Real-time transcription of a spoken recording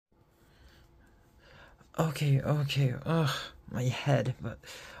Okay. Ugh, my head. But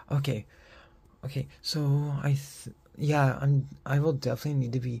okay. So yeah, I will definitely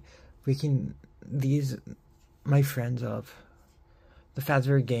need to be waking my friends up. The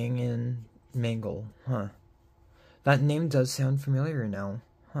Fazbear Gang and Mangle, huh? That name does sound familiar now,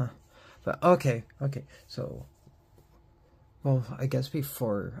 huh? But okay. So, well, I guess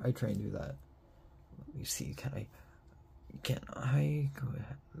before I try and do that, let me see. Can I go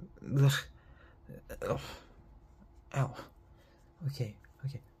ahead? Ugh. Ugh. Ow. Okay.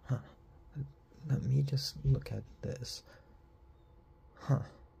 Huh. Let me just look at this. Huh.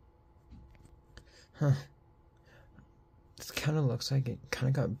 This kind of looks like it kind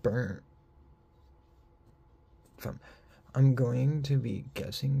of got burnt. I'm going to be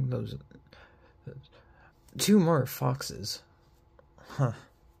guessing those 2 more foxes. Huh.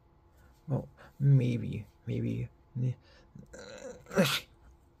 Well, maybe.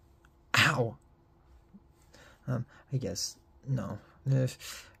 Ow. I guess no. I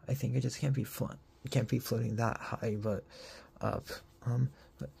think I just can't be floating that high, but up.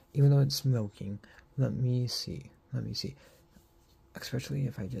 But even though it's smoking, let me see. Especially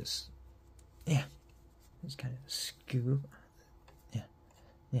if I just kind of scoop.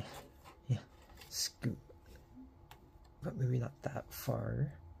 Yeah. Scoop. But maybe not that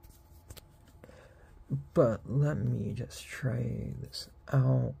far. But let me just try this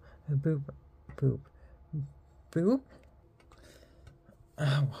out. Boop.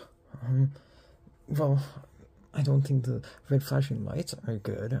 Ow. Well, I don't think the red flashing lights are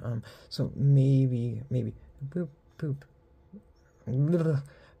good. So maybe boop. Boop.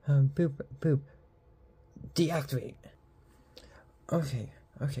 Deactivate. Okay,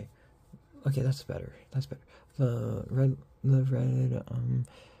 that's better. The red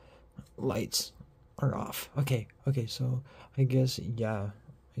lights are off. Okay, so I guess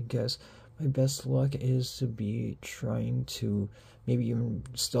my best luck is to be trying to, maybe even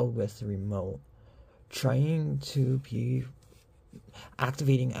still with the remote, trying to be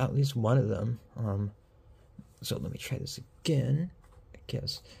activating at least one of them. So let me try this again, I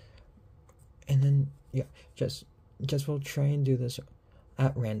guess. And then yeah, just we'll try and do this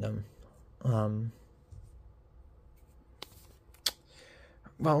at random. Well,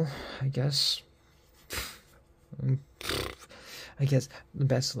 I guess the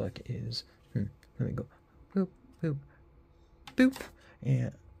best luck is let me go boop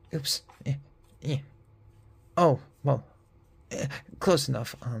and oops. Oh, well, close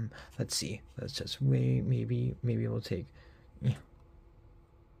enough. Let's see. Let's just wait. Maybe we'll take. Yeah.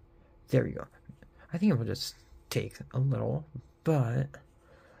 There we go. I think it will just take a little, but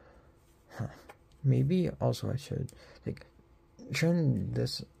maybe also I should like turn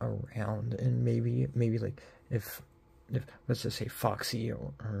this around and maybe like if let's just say Foxy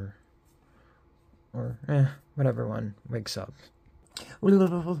or whatever one wakes up.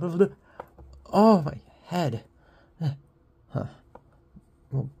 Oh, my head.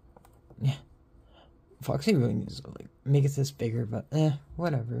 Well, yeah. Foxy really needs to like make it this bigger, but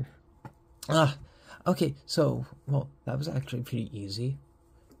whatever. Okay, so well, that was actually pretty easy.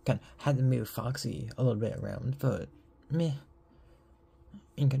 Kind of had to move Foxy a little bit around, but meh.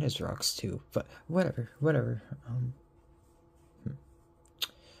 And kind of rocks too, but whatever.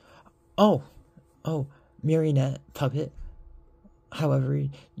 Oh, marionette puppet. However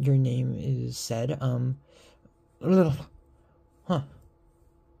your name is said. Huh.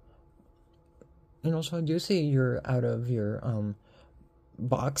 And also, I do see you're out of your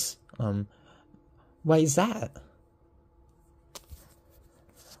box. Why is that?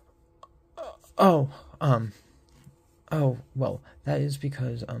 Oh, well, that is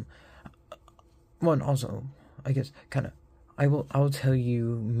because well, and also, I guess kind of, I will tell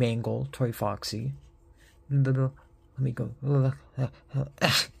you, Mangle, Toy Foxy. Let me go.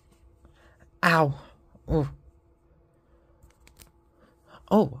 Ow.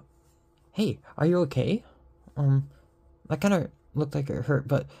 Oh, hey, are you okay? That kind of looked like it hurt,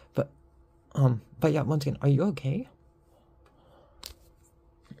 but yeah, once again, are you okay?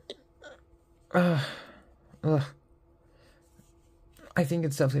 I think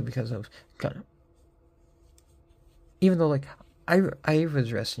it's definitely because of kind of, even though like I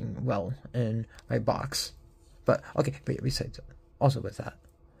was resting well in my box, but okay, but besides also with that,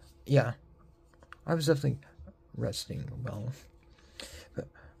 yeah, I was definitely resting well, but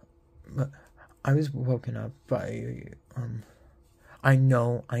I was woken up by I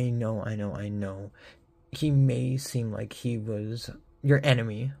know. He may seem like he was your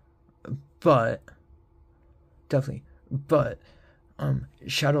enemy, but definitely,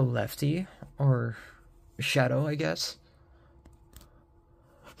 Shadow Lefty, or Shadow, I guess.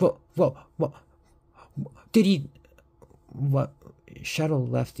 Whoa, Did he... What? Shadow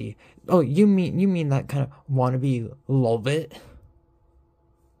Lefty. Oh, you mean that kind of wannabe Lolbit?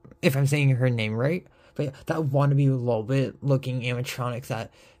 If I'm saying her name right. But yeah, that wannabe Lolbit looking animatronic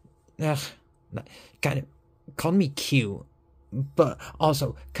that kind of called me cute, but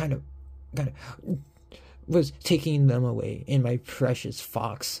also kind of was taking them away in my precious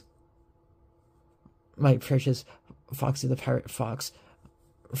fox. My precious Foxy the Pirate Fox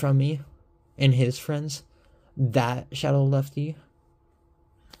from me and his friends. That Shadow Lefty.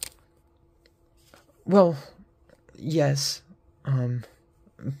 Well, yes,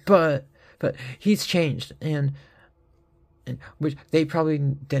 but he's changed, and which they probably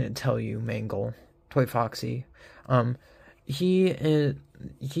didn't tell you, Mangle, Toy Foxy. He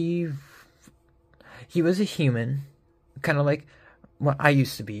was a human, kind of like what I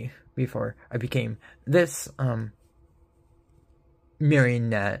used to be before I became this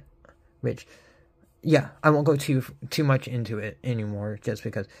marionette, which, yeah, I won't go too much into it anymore, just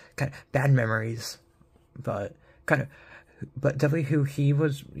because kind of bad memories, but definitely who he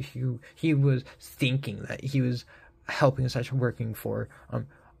was thinking that he was helping / working for,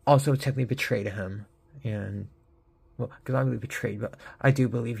 also technically betrayed him, and, well, because I really betrayed, but I do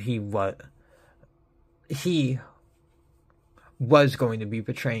believe he was going to be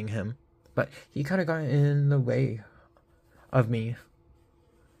betraying him, but he kind of got in the way of me,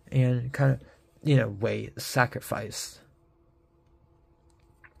 and kind of, in a way, sacrificed.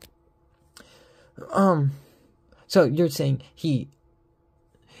 So you're saying he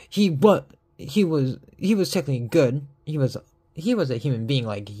was technically good. He was a human being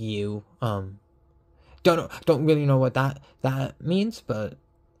like you. Don't really know what that means, but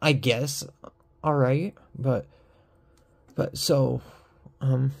I guess all right. But so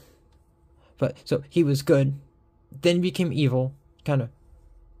he was good, then became evil, kind of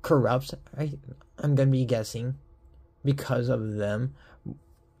corrupt. I'm gonna be guessing because of them.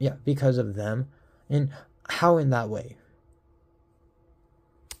 Yeah, because of them. And how in that way?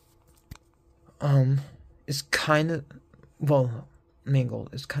 It's kind of, well, Mangle,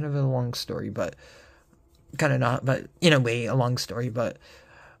 it's kind of a long story, but kind of not, but in a way a long story, but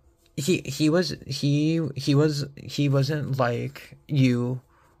he wasn't like you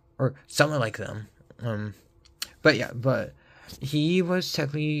or someone like them. But yeah, but he was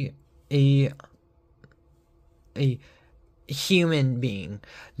technically a human being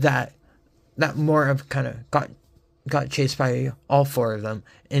that more of kind of got chased by all four of them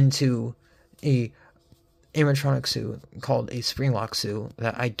into a animatronic suit called a Springlock suit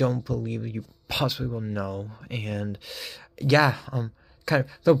that I don't believe you possibly will know. And yeah, kind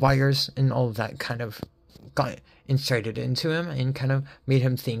of the wires and all of that kind of got inserted into him and kind of made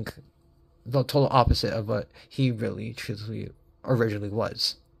him think the total opposite of what he really truthfully originally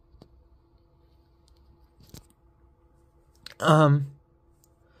was.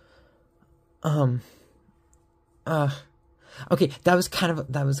 Okay, that was kind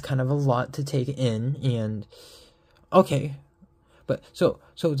of a lot to take in, and okay, but so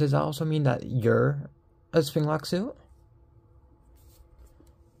does that also mean that you're a Springlock suit?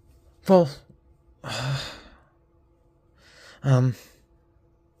 Well,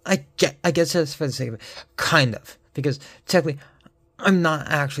 I guess that's for the sake of it, kind of, because technically I'm not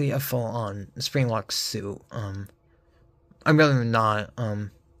actually a full-on Springlock suit. I'm really not.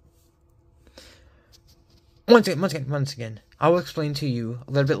 Once again, I will explain to you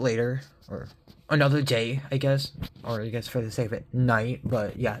a little bit later, or another day, I guess, or I guess for the sake of it, night.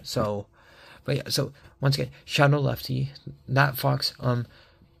 But yeah, so once again, Shadow Lefty, that fox.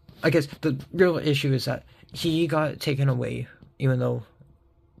 I guess the real issue is that he got taken away, even though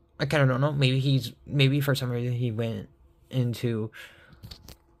I kind of don't know. Maybe for some reason he went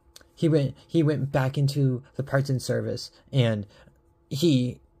back into the parts and service, and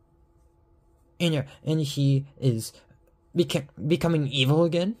he is becoming evil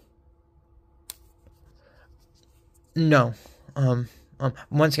again. No,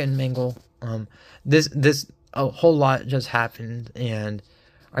 once again, Mangle, this a whole lot just happened, and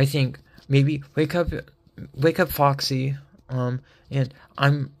I think maybe wake up, Foxy, and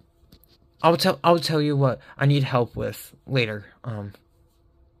I'll tell you what I need help with later.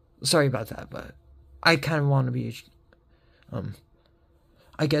 Sorry about that, but I kind of want to be,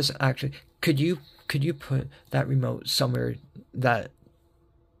 I guess actually, could you put that remote somewhere that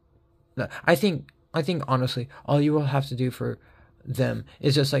I think honestly, all you will have to do for them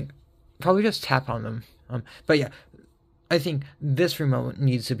is just probably just tap on them. But yeah, I think this remote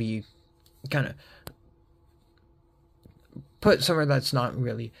needs to be kind of put somewhere that's not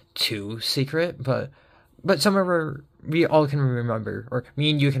really too secret, but somewhere we all can remember, or me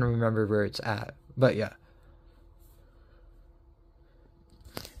and you can remember where it's at. But yeah.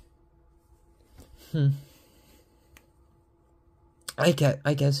 I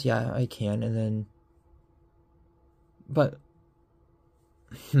guess, yeah, I can, and then, but,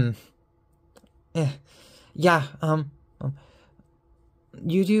 yeah,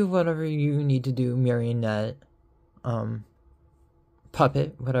 you do whatever you need to do, marionette,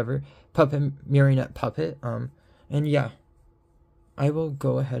 puppet, whatever, marionette puppet, and yeah, I will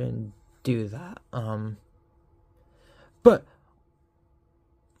go ahead and do that, but,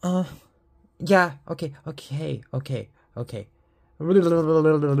 yeah, okay,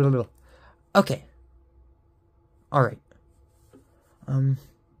 alright, I'm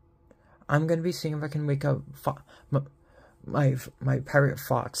gonna be seeing if I can wake up my pirate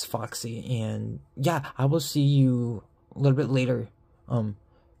fox, Foxy, and yeah, I will see you a little bit later,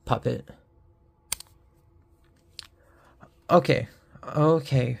 puppet. Okay,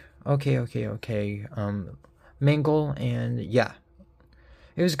 Mangle, and yeah,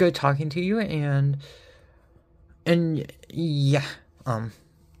 it was good talking to you, and yeah,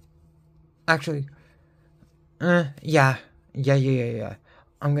 actually, yeah,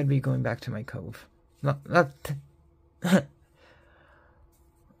 I'm gonna be going back to my cove. Not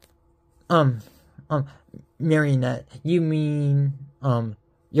marionette, you mean,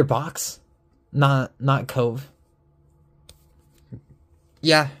 your box? Not cove?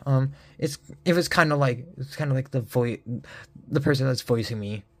 Yeah, it was kind of like, the person that's voicing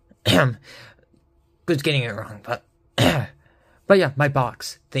me, was getting it wrong, but, but yeah, my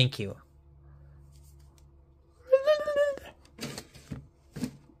box, thank you.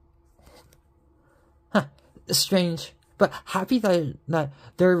 Huh, strange, but happy that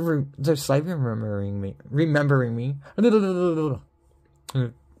they're slightly remembering me.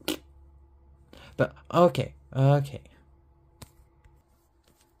 But okay,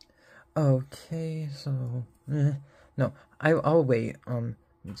 so no, I'll wait. Let me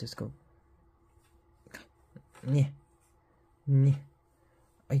just go. Yeah,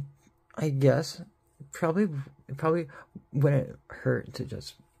 I guess probably wouldn't hurt to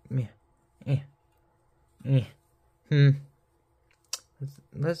just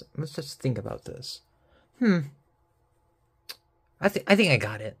Let's just think about this. I think I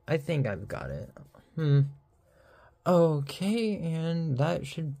got it. I think I've got it. Okay, and that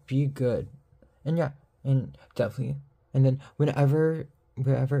should be good. And yeah, and definitely. And then whenever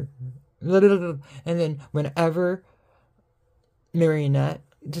Marionette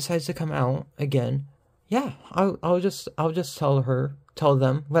decides to come out again, yeah, I'll just tell her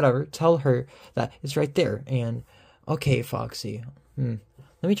that it's right there. And okay, Foxy, let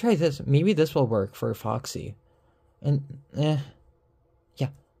me try this. Maybe this will work for Foxy. And yeah.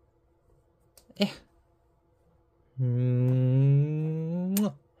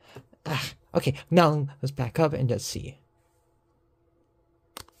 Okay, now let's back up and just see.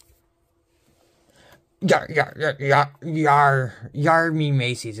 Yar me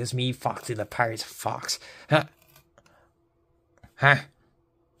Macy's, it's me, Foxy the Pirate's Fox. Huh?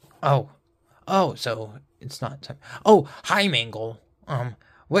 Oh, so it's not time. Oh, hi, Mangle.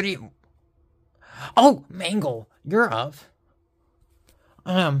 What do you... Oh, Mangle, you're up.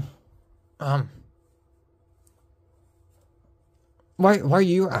 Why are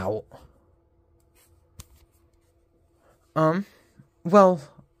you out? Well,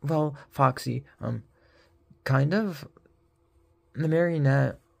 Foxy, kind of, the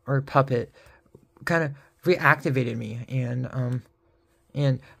marionette, or puppet, kind of reactivated me, and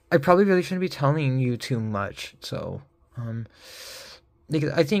I probably really shouldn't be telling you too much, so,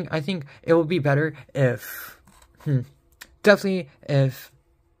 because I think it would be better if, definitely if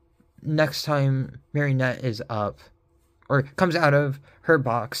next time Marionette is up, or comes out of her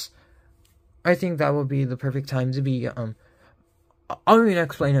box, I think that will be the perfect time to be, I'll even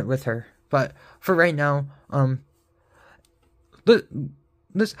explain it with her, but for right now,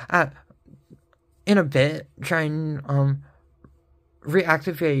 let's, in a bit, try and,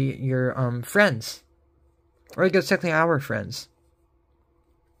 reactivate your, friends, or I guess technically our friends.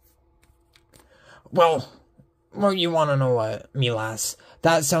 Well, you wanna know what, Milas?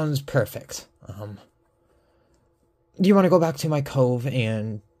 That sounds perfect. Do you want to go back to my cove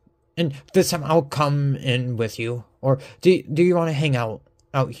and this time I'll come in with you, or do you want to hang out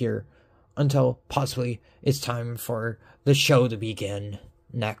here until possibly it's time for the show to begin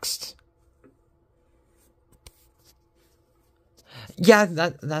next? Yeah,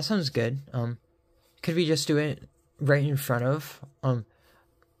 that sounds good. Could we just do it right in front of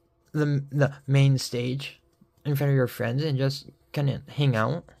the main stage, in front of your friends, and just kind of hang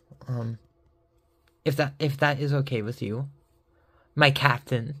out? If that is okay with you. My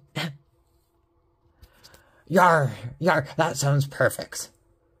captain. Yar, yar, that sounds perfect.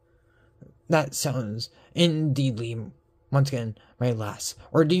 That sounds indeedly, once again, my last.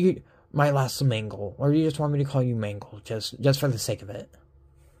 Or do you, my last Mangle? Or do you just want me to call you Mangle, just for the sake of it?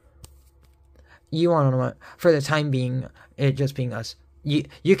 You want to know what? For the time being, it just being us. You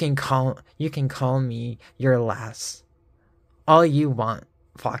can call me your lass. All you want,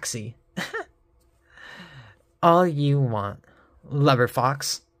 Foxy. All you want, Lover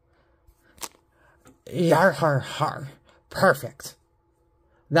Fox. Yar har har. Perfect.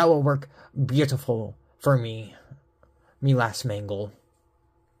 That will work beautiful for me. Me last Mangle.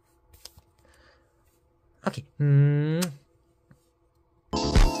 Okay.